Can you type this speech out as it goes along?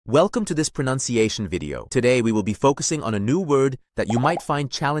Welcome to this pronunciation video. Today we will be focusing on a new word that you might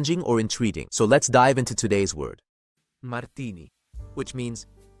find challenging or intriguing. So let's dive into today's word. Martini, which means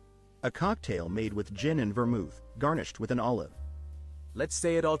a cocktail made with gin and vermouth, garnished with an olive. Let's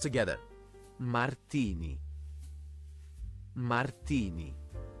say it all together. Martini. Martini.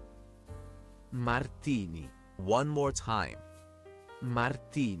 Martini. One more time.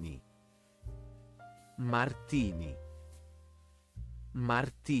 Martini. Martini.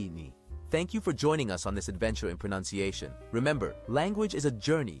 Martini. Thank you for joining us on this adventure in pronunciation. Remember, language is a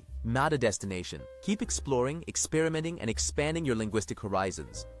journey, not a destination. Keep exploring, experimenting, and expanding your linguistic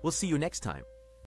horizons. We'll see you next time.